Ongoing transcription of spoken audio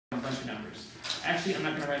bunch of numbers. Actually, I'm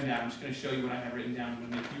not going to write them down. I'm just going to show you what I have written down. I'm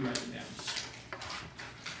going to make you write them down. It's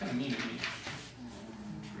kind of mean of me.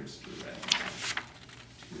 First, we write them down.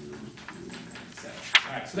 2, 2, 9, 7.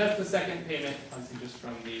 All right, so that's the second payment, obviously just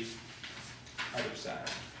from the other side.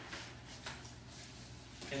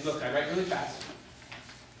 And look, I write really fast.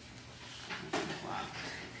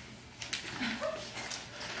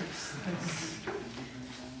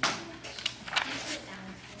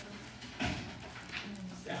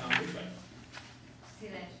 Down which way? See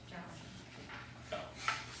that, John? Go.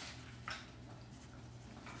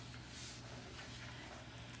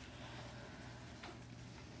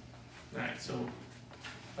 All right, so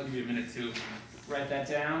I'll give you a minute to write that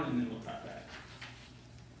down, and then we'll talk about it.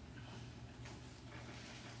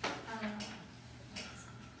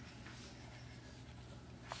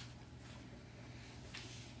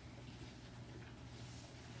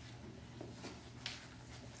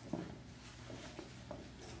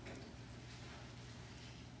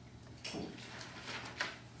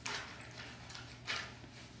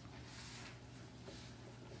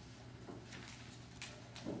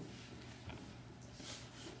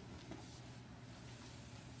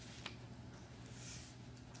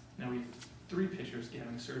 Now we have 3 pitchers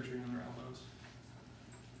getting surgery on their elbows.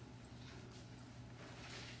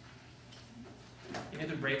 Any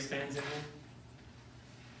other Braves fans in here?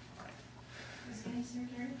 All right. Who's getting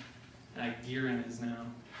surgery? Gearin is now,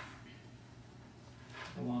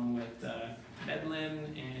 along with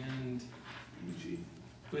Medlin and Beachy.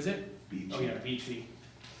 who is it? Beachy. Oh yeah, Beachy.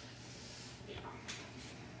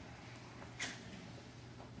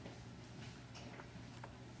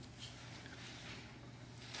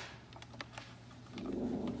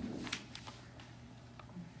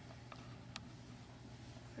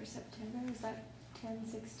 For September, is that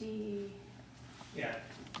 1060? Yeah,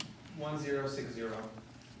 1060.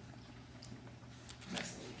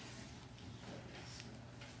 Nice.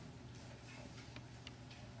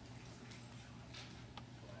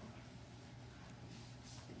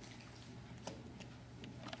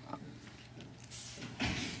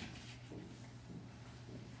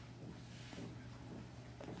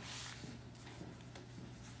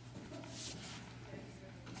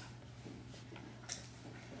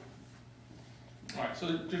 All right, so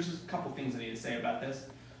there's just a couple things I need to say about this.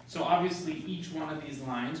 So obviously, each one of these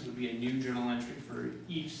lines would be a new journal entry for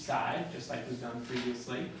each side, just like was done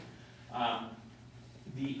previously.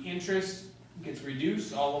 The interest gets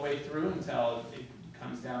reduced all the way through until it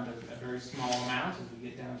comes down to a very small amount as we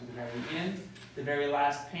get down to the very end. The very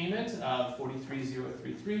last payment of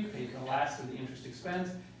 43,033 pays the last of the interest expense,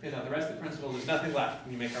 pays out the rest of the principal. There's nothing left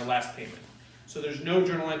when you make our last payment. So there's no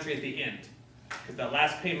journal entry at the end, because that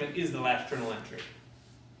last payment is the last journal entry,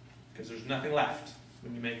 because there's nothing left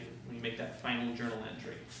when you make that final journal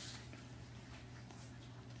entry.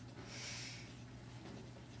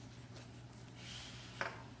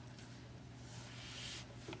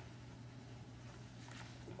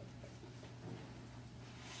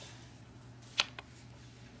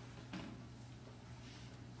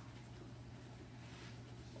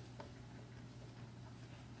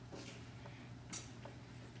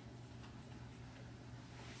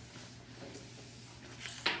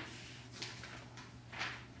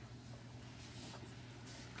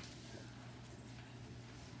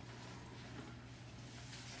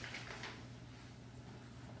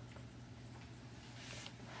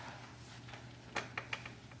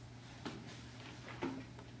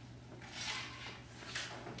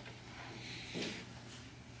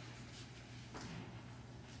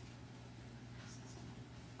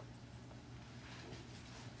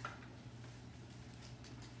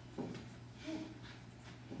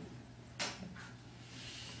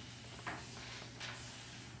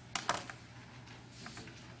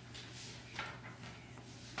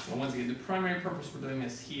 So once again, the primary purpose for doing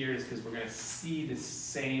this here is because we're going to see the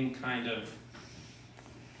same kind of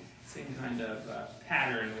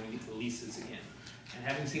pattern when we get to leases again. And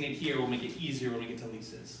having seen it here will make it easier when we get to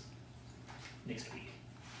leases next week.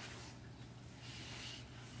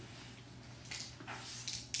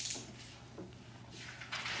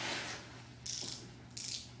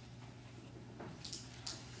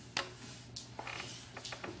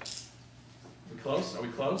 Are we close? Are we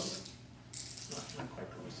close? Not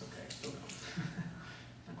quite close, okay, still going.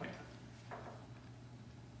 Not quite done.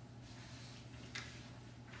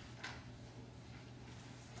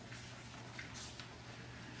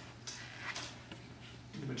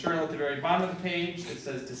 The material at the very bottom of the page that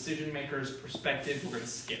says decision maker's perspective, we're going to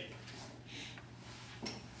skip.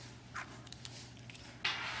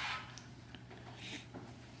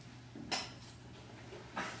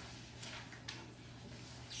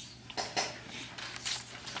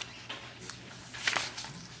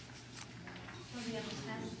 on the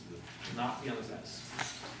test? Not be on the test.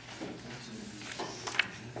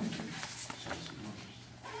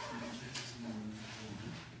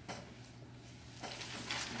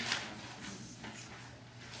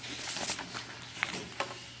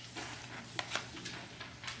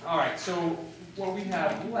 All right, so what we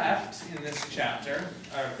have left in this chapter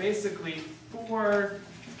are basically 4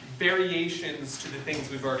 variations to the things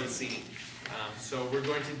we've already seen. So we're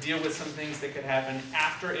going to deal with some things that could happen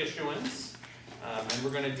after issuance, and we're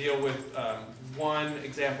going to deal with one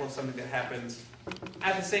example of something that happens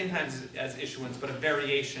at the same time as issuance, but a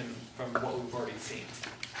variation from what we've already seen.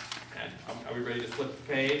 And are we ready to flip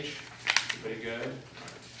the page? Everybody good? All right.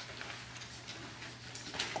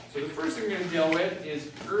 So the first thing we're going to deal with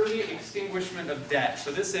is early extinguishment of debt.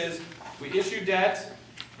 So this is, we issue debt,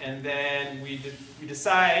 and then we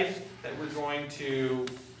decide that we're going to,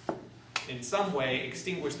 in some way,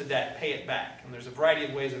 extinguish the debt, pay it back. And there's a variety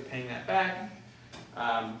of ways of paying that back.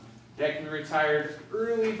 Debt can be retired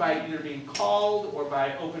early by either being called or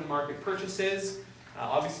by open market purchases.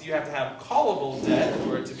 Obviously, you have to have callable debt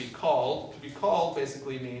for it to be called. To be called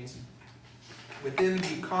basically means within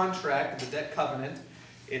the contract, the debt covenant,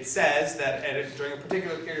 it says that during a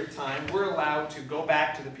particular period of time, we're allowed to go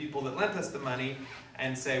back to the people that lent us the money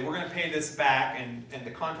and say, we're going to pay this back, and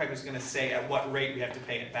the contract is going to say at what rate we have to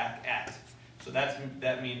pay it back at. So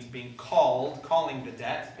that means being calling the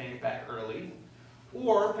debt, paying it back early.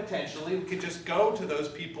 Or potentially, we could just go to those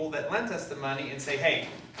people that lent us the money and say, hey,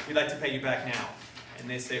 we'd like to pay you back now. And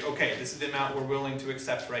they say, okay, this is the amount we're willing to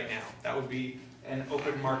accept right now. That would be an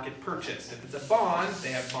open market purchase. If it's a bond, they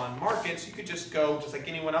have bond markets, you could just go, just like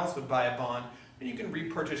anyone else would buy a bond, and you can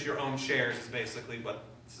repurchase your own shares is basically what,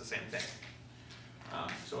 it's the same thing.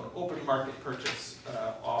 So an open market purchase,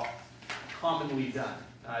 commonly done.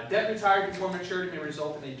 Debt retired before maturity may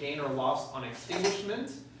result in a gain or loss on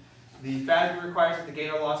extinguishment. The FASB requires that the gain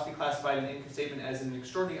or loss be classified in the income statement as an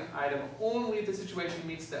extraordinary item only if the situation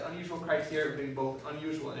meets the unusual criteria of being both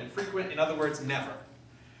unusual and infrequent. In other words, never.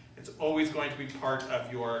 It's always going to be part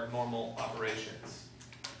of your normal operations.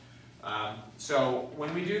 So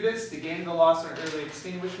when we do this, the gain or loss on early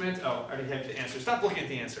extinguishment, oh, I already have the answers. Stop looking at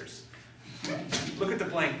the answers. Look at the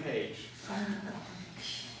blank page.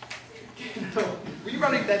 Were you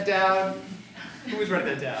writing that down? Who was writing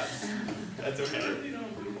that down? That's okay. You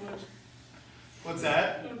don't do much. What's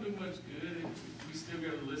that? You don't do much good. We still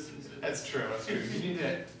got to listen to it. That's true. That's true. You need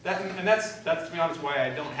to. That's to be honest why I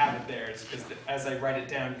don't have it there. It's because as I write it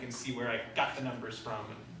down, you can see where I got the numbers from.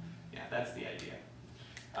 And yeah, that's the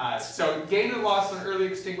idea. So gain or loss on early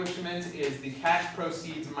extinguishment is the cash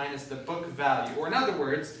proceeds minus the book value. Or in other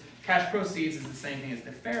words, cash proceeds is the same thing as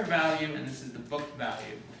the fair value, and this is the book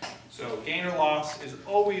value. So gain or loss is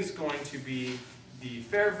always going to be the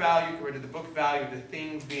fair value compared to the book value of the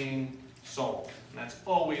thing being sold. And that's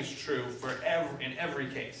always true in every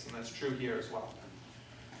case, and that's true here as well.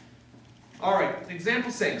 All right,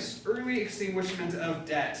 example 6, early extinguishment of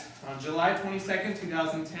debt. On July 22nd,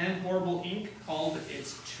 2010, Horrible Inc. called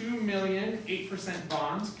its 2 million 8%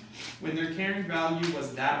 bonds when their carrying value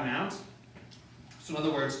was that amount. So in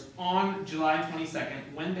other words, on July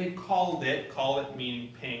 22nd, when they call it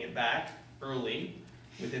meaning paying it back early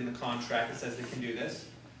within the contract, it says they can do this.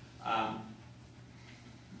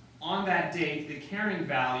 On that date, the carrying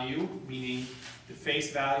value, meaning the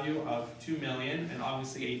face value of 2 million, and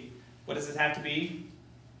obviously what does it have to be?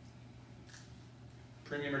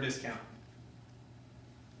 Premium or discount?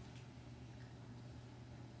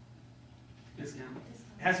 Discount.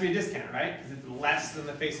 It has to be a discount, right? Because it's less than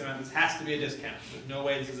the face amount. This has to be a discount. There's no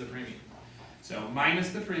way this is a premium. So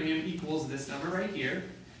minus the premium equals this number right here.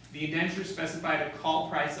 The indenture specified a call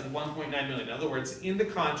price of 1.9 million. In other words, in the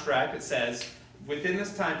contract it says, within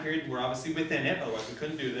this time period, we're obviously within it, otherwise we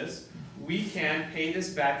couldn't do this, we can pay this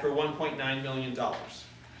back for $1.9 million.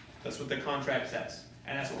 That's what the contract says,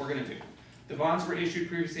 and that's what we're going to do. The bonds were issued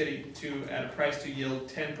previously at a price to yield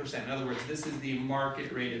 10%. In other words, this is the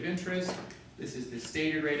market rate of interest. This is the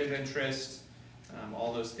stated rate of interest.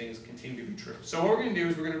 All those things continue to be true. So what we're going to do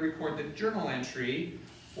is we're going to record the journal entry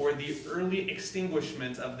for the early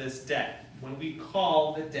extinguishment of this debt. When we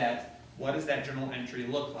call the debt, what does that journal entry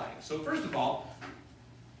look like? So first of all,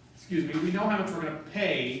 we know how much we're going to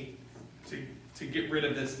pay to get rid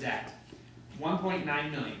of this debt.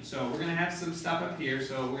 1.9 million. So we're going to have some stuff up here.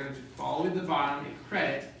 So we're going to follow at the bottom a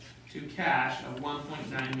credit to cash of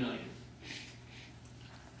 1.9 million.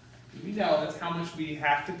 We know that's how much we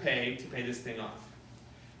have to pay this thing off.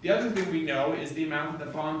 The other thing we know is the amount that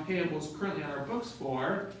the bond payable is currently on our books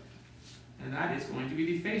for, and that is going to be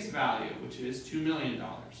the face value, which is $2 million.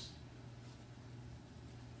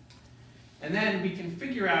 And then we can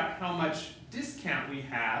figure out how much discount we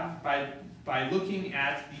have by looking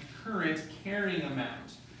at the current carrying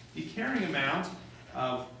amount. The carrying amount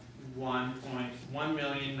of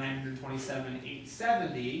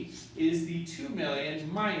 1,927,870 is the 2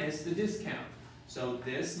 million minus the discount. So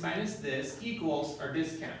this minus this equals our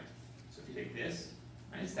discount. So if you take this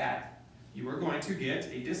minus that, you are going to get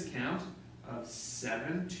a discount of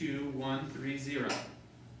 72130.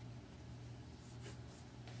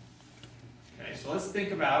 Okay, so let's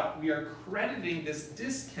think about, we are crediting this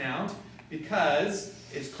discount because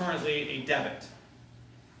it's currently a debit.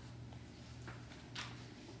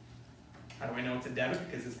 How do I know it's a debit?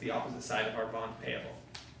 Because it's the opposite side of our bond payable.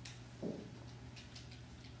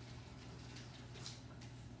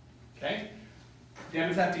 Okay,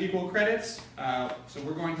 debits have to equal credits, so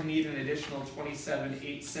we're going to need an additional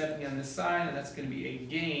 27,870 on this side, and that's going to be a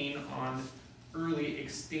gain on early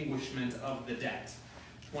extinguishment of the debt.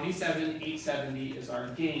 27,870 is our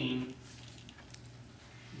gain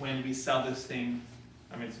when we sell this thing,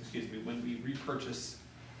 when we repurchase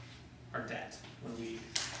our debt, when we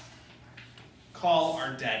call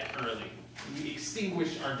our debt early, when we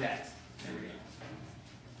extinguish our debt. There we go.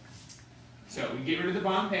 So we get rid of the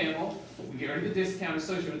bond payable, we get rid of the discount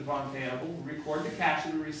associated with the bond payable, we record the cash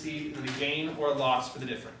that we received, and the gain or loss for the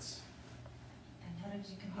difference. And how did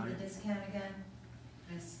you compute the discount again?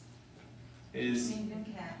 This Is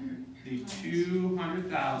the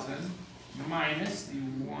 200,000 minus the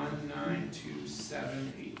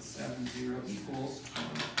 1927870 equals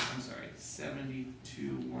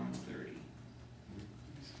 72,130.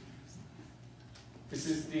 This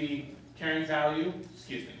is the carrying value,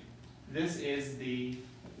 excuse me. This is the,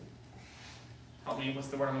 help me, what's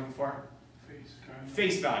the word I'm looking for?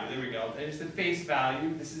 Face value, there we go. There's the face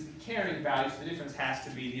value, this is the carrying value, so the difference has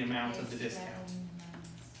to be the amount of the discount.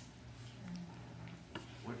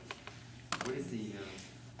 What is the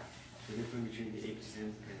difference between the 8%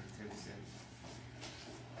 and 10%?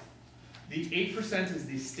 The 8% is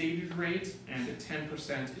the stated rate, and the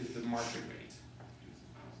 10% is the market rate.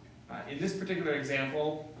 In this particular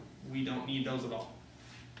example, we don't need those at all.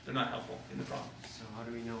 They're not helpful in the problem. So how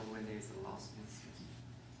do we know when there's a loss in this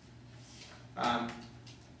case?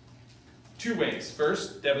 Two ways.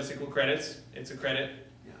 First, debits equal credits. It's a credit,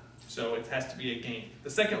 Yeah. so it has to be a gain. The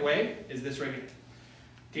second way is this right here.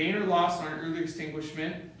 Gain or loss on early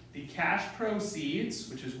extinguishment, the cash proceeds,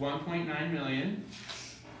 which is 1.9 million,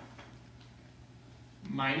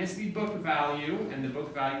 minus the book value, and the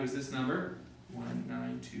book value is this number,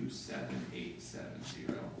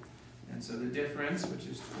 1927870. And so the difference, which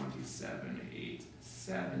is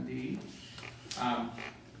 27,870,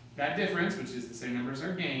 that difference, which is the same number as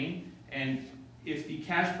our gain, and if the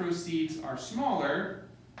cash proceeds are smaller,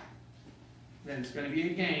 then it's going to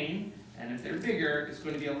be a gain, and if they're bigger, it's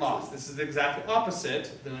going to be a loss. This is the exact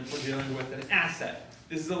opposite than if we're dealing with an asset.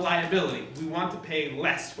 This is a liability. We want to pay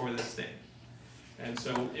less for this thing. And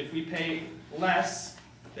so if we pay less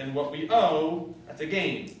than what we owe, that's a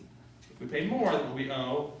gain. If we pay more than what we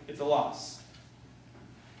owe, it's a loss.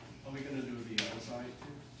 Are we gonna do the other side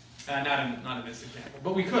too? Not in this example,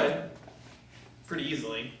 but we could pretty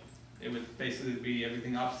easily. It would basically be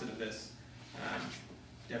everything opposite of this.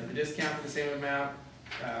 Debit the discount for the same amount,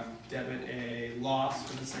 debit a loss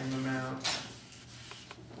for the same amount,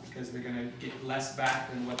 because they're going to get less back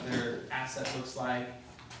than what their asset looks like.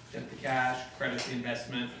 Debit the cash, credit the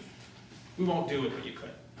investment. We won't do it, but you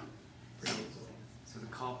could. Pretty easily. So the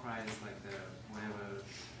call price is like the whatever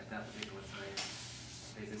at that particular time.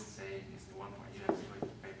 They just say it's the 1 point. You have to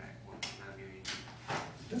pay back 1.9 million.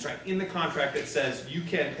 That's right. In the contract, it says you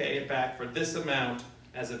can pay it back for this amount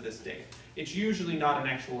as of this date. It's usually not an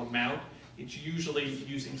actual amount. It's usually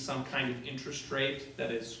using some kind of interest rate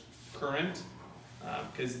that is current.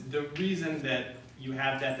 Because the reason that you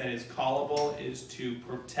have that is callable is to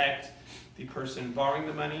protect the person borrowing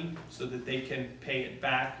the money so that they can pay it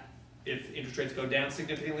back if interest rates go down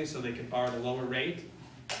significantly, so they can borrow at a lower rate.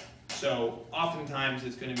 So oftentimes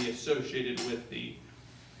it's going to be associated with the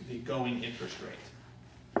going interest rate.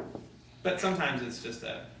 But sometimes it's just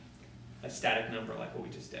a static number like what we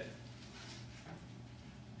just did.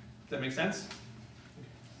 Does that make sense?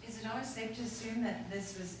 Is it always safe to assume that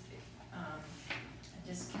this was a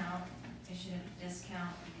discount, issued at a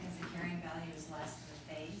discount because the carrying value is less than the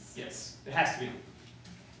face? Yes, it has to be.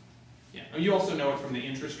 Yeah, and you also know it from the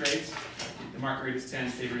interest rates. The market rate is 10,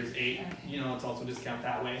 state rate is 8. Okay. You know it's also a discount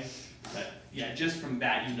that way. But yeah, just from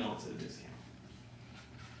that you know it's a discount.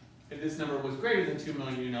 If this number was greater than 2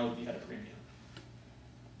 million, you know you had a premium.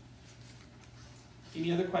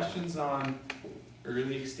 Any other questions on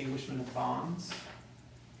early extinguishment of bonds?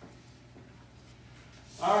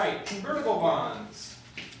 All right, convertible bonds.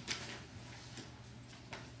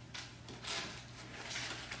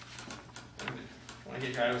 When I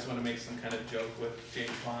get here, I always want to make some kind of joke with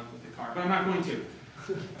James Bond with the car, but I'm not going to.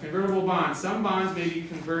 Convertible bonds. Some bonds may be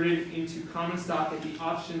converted into common stock at the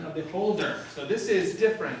option of the holder. So this is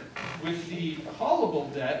different. With the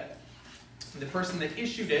callable debt, the person that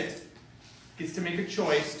issued it gets to make a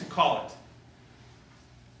choice to call it.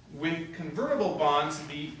 With convertible bonds,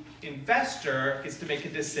 the investor gets to make a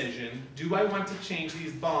decision, do I want to change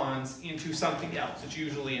these bonds into something else? It's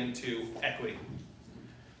usually into equity.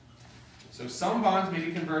 So some bonds may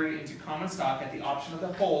be converted into common stock at the option of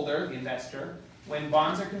the holder, the investor. When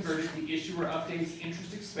bonds are converted, the issuer updates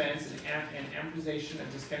interest expense and amortization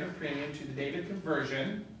of discounted premium to the date of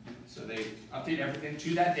conversion. So they update everything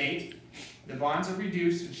to that date. The bonds are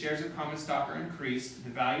reduced and shares of common stock are increased.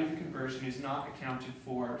 The value of the conversion is not accounted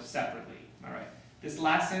for separately. All right. This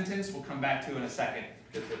last sentence we'll come back to in a second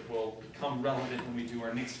because it will become relevant when we do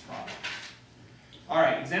our next problem. All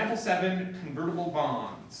right, example 7, convertible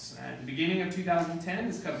bonds. At the beginning of 2010,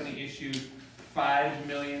 this company issued $5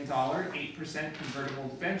 million, 8% convertible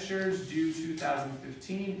debentures due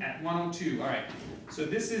 2015 at 102. All right, so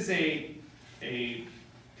this is a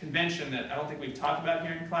convention that I don't think we've talked about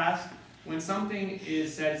here in class. When something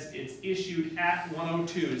says it's issued at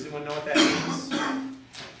 102, does anyone know what that means?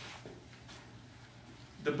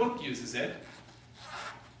 The book uses it.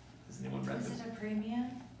 Has anyone read this? Is it a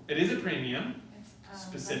premium? It is a premium. It's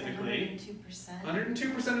Specifically, like 102%.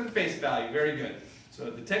 102% of the face value, very good.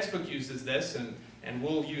 So the textbook uses this, and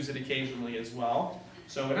we'll use it occasionally as well.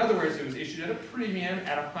 So in other words, it was issued at a premium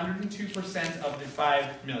at 102% of the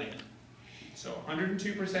 $5 million. So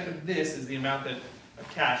 102% of this is the amount of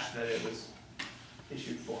cash that it was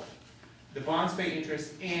issued for. The bonds pay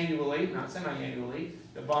interest annually, not semi-annually.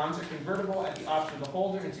 The bonds are convertible at the option of the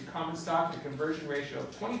holder into common stock at a conversion ratio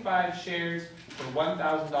of 25 shares for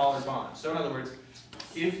 $1,000 bond. So in other words,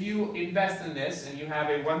 if you invest in this and you have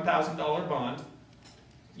a $1,000 bond,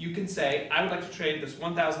 you can say, I would like to trade this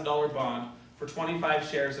 $1,000 bond for 25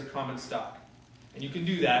 shares of common stock. And you can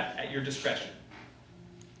do that at your discretion.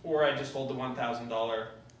 Or I just hold the $1,000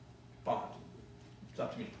 bond. It's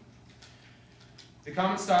up to me. The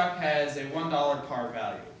common stock has a $1 par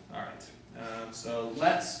value. All right. So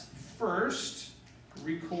let's first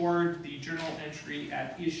record the journal entry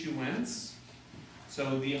at issuance.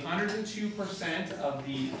 So the 102% of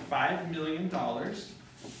the $5 million,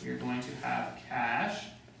 we're going to have cash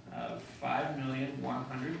of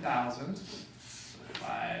 $5,100,000. So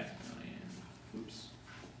 5 million, oops,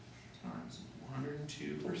 times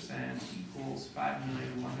 102% equals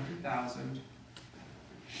 5,100,000.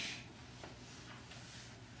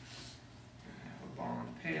 Bond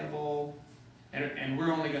payable, and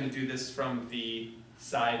we're only going to do this from the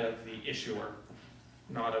side of the issuer,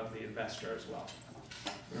 not of the investor as well.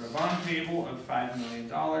 We have a bond payable of $5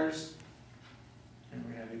 million, and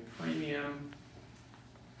we have a premium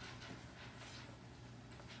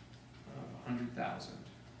of 100,000.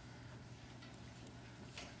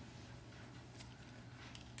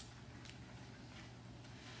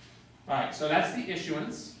 All right, so that's the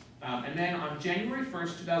issuance. And then on January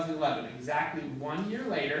 1st, 2011, exactly 1 year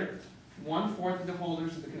later, 1/4 of the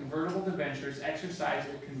holders of the convertible debentures exercise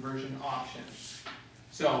their conversion option.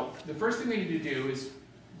 So the first thing we need to do is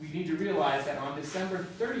we need to realize that on December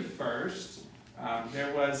 31st,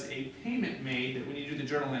 there was a payment made that we need to do the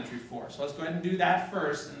journal entry for. So let's go ahead and do that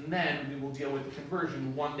first, and then we will deal with the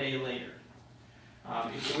conversion 1 day later.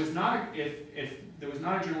 If there was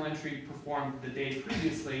not a journal entry performed the day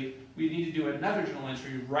previously, we need to do another journal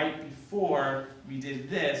entry right before we did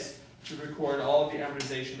this to record all of the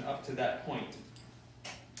amortization up to that point.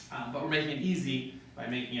 But we're making it easy by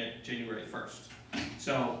making it January 1st.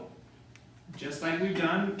 So just like we've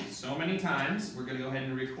done so many times, we're going to go ahead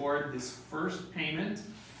and record this first payment.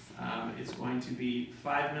 It's going to be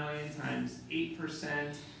 5 million times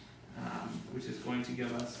 8%, which is going to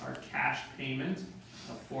give us our cash payment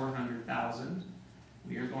of 400,000.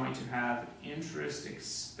 We are going to have interest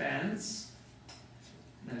expense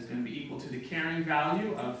that is going to be equal to the carrying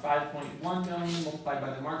value of 5.1 million multiplied by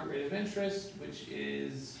the market rate of interest, which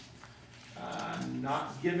is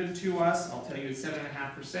not given to us. I'll tell you it's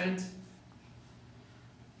 7.5%.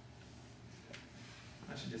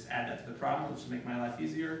 I should just add that to the problem, which will make my life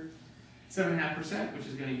easier. 7.5%, which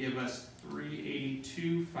is going to give us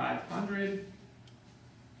 382,500.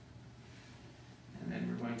 And then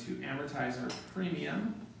we're going to amortize our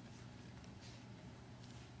premium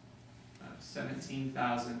of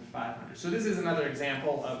 17,500. So this is another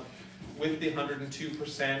example of, with the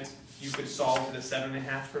 102%, you could solve for the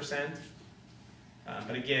 7.5%.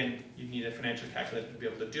 But again, you need a financial calculator to be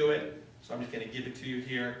able to do it. So I'm just going to give it to you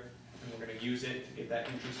here, and we're going to use it to get that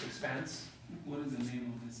interest expense. What is the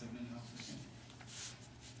name of this 7.5%?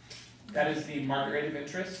 That is the market rate of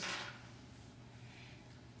interest.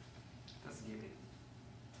 That's given.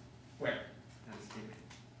 Where? That's given.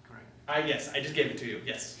 Correct. Yes, I just gave it to you,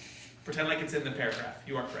 yes. Pretend like it's in the paragraph.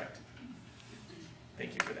 You are correct.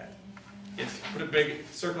 Thank you for that. Yes, put a big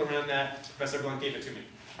circle around that. Professor Blunck gave it to me.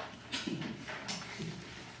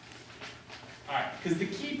 All right, because the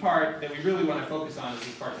key part that we really want to focus on is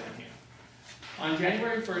this part down here. On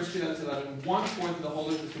January 1st, 2011, 1/4 of the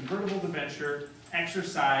holders of the convertible debenture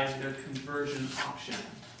exercised their conversion option.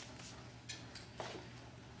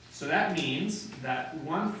 So that means that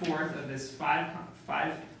 1/4 of this $5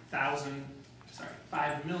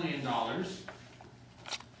 million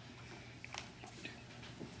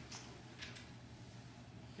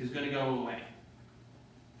is going to go away.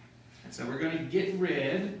 And so we're going to get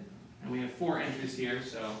rid, and we have 4 entries here,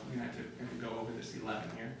 so we're going to have to go over this 11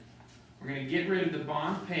 here. We're going to get rid of the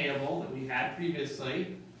bond payable that we had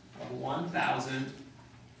previously of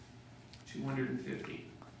 $1,250.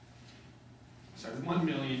 Sorry,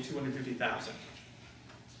 $1,250,000.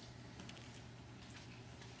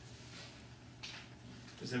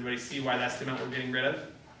 Does everybody see why that's the amount we're getting rid of?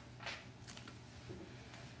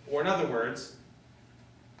 Or in other words,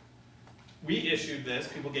 we issued this,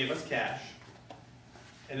 people gave us cash,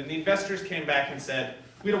 and then the investors came back and said,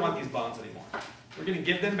 we don't want these bonds anymore. We're going to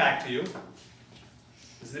give them back to you.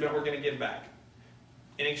 This is the amount we're going to give back.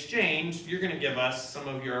 In exchange, you're going to give us some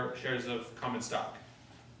of your shares of common stock.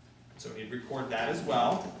 So we need to record that as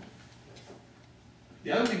well.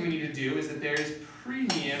 The other thing we need to do is that there is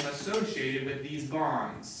premium associated with these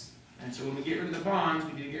bonds. And so when we get rid of the bonds,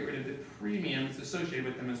 we need to get rid of the premium that's associated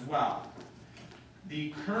with them as well.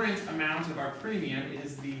 The current amount of our premium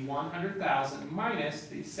is the $100,000 minus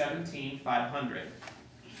the $17,500,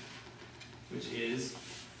 which is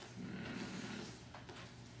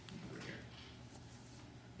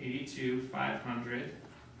 $82,500,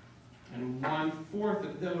 and 1/4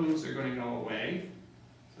 of those are going to go away.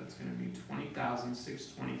 So that's going to be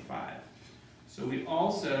 $20,625. So we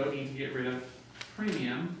also need to get rid of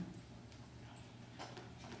premium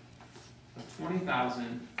of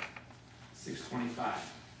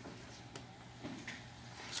 $20,625.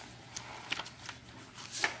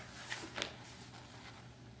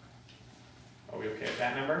 Are we okay with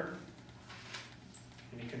that number?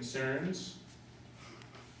 Any concerns?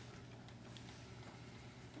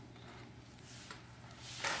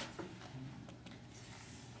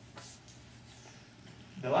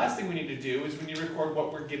 The last thing we need to do is we need to record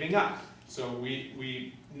what we're giving up. So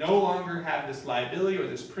we no longer have this liability or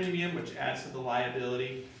this premium, which adds to the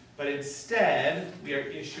liability, but instead we are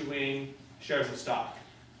issuing shares of stock.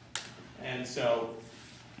 And so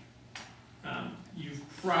you've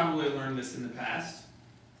probably learned this in the past.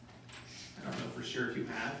 I don't know for sure if you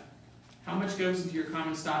have. How much goes into your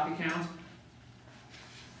common stock account?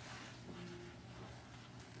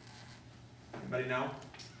 Anybody know?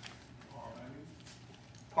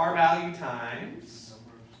 Par value times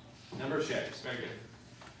number of shares. Very good.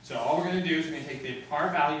 So all we're going to do is we're going to take the par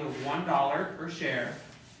value of $1 per share.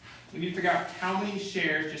 We need to figure out how many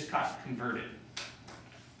shares just got converted.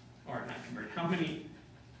 Or not converted. How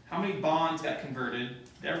many bonds got converted?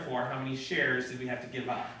 Therefore, how many shares did we have to give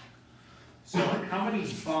up? So how many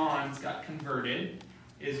bonds got converted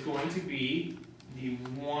is going to be the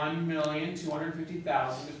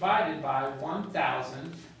 1,250,000 divided by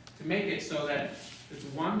 1,000 to make it so that it's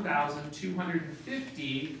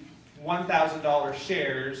 1,250 $1,000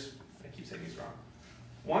 shares. I keep saying these wrong.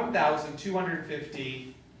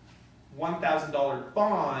 1,250 $1,000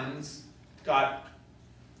 bonds got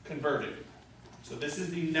converted. So this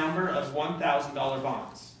is the number of $1,000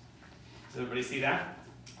 bonds. Does everybody see that?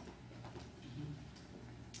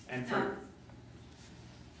 And for, No.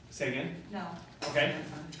 say again? No. Okay,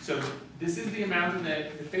 so this is the amount of the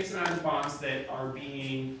face amount of bonds that are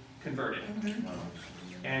being converted.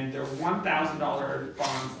 And they're $1,000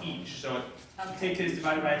 bonds each. So if you take this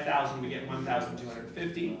divided by 1,000, we get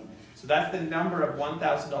 1,250. So that's the number of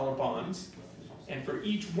 $1,000 bonds. And for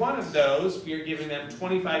each one of those, we are giving them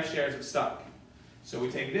 25 shares of stock. So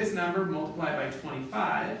we take this number, multiply by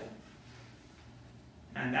 25,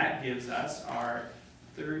 and that gives us our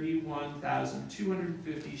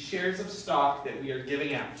 31,250 shares of stock that we are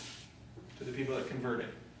giving out to the people that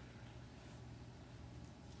converted.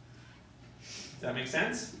 Does that make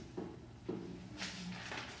sense? Okay.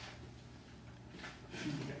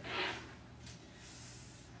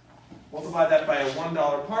 Multiply that by a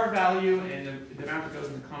 $1 par value, and the amount that goes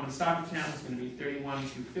in the common stock account is going to be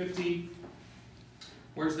 31,250.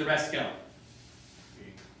 Where's the rest go?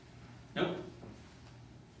 Nope.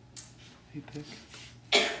 APIC?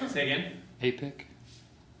 Say again? APIC?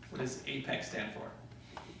 What does APEC stand for?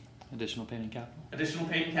 Additional paid in capital? Additional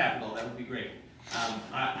paid in capital, that would be great.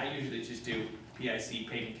 I usually just do PIC,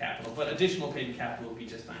 paid in capital, but additional paid in capital would be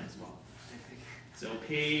just fine as well. So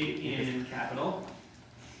paid in capital,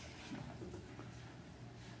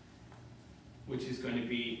 which is going to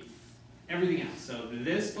be everything else. So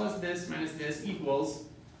this plus this minus this equals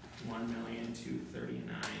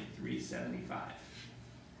 1,239,375.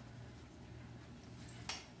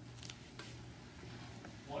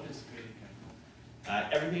 What is paid in capital?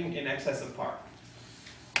 Everything in excess of par.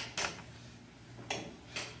 So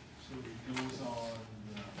those are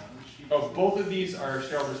the balance sheet? Oh, both of these are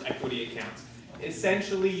shareholders' equity accounts.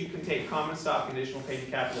 Essentially, you can take common stock and additional paid in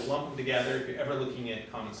capital, lump them together if you're ever looking at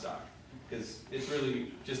common stock, because it's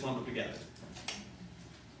really just lump them together.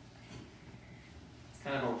 It's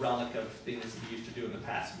kind of a relic of things that we used to do in the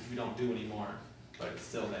past, which we don't do anymore, but it's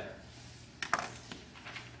still there.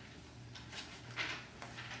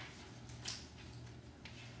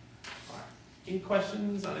 All right. Any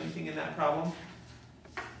questions on anything in that problem?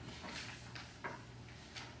 Yeah,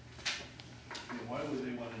 why would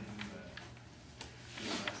they want to do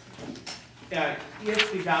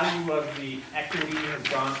If the value of the equity has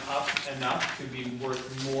gone up enough to be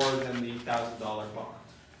worth more than the $1,000 bond,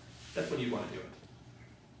 that's when you want to do it.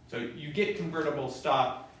 So you get convertible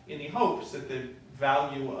stock in the hopes that the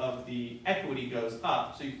value of the equity goes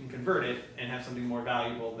up, so you can convert it and have something more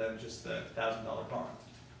valuable than just the $1,000 bond.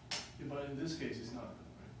 Yeah, but in this case, it's not,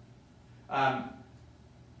 right?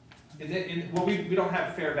 Well, we don't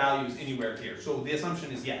have fair values anywhere here, so the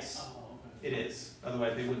assumption is yes, Oh, okay. it is.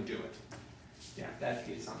 Otherwise, they wouldn't do it. Yeah, that's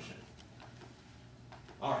the assumption.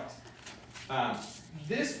 All right.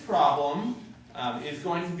 This problem is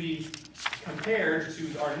going to be compared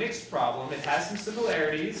to our next problem. It has some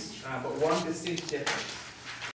similarities, but one distinct difference.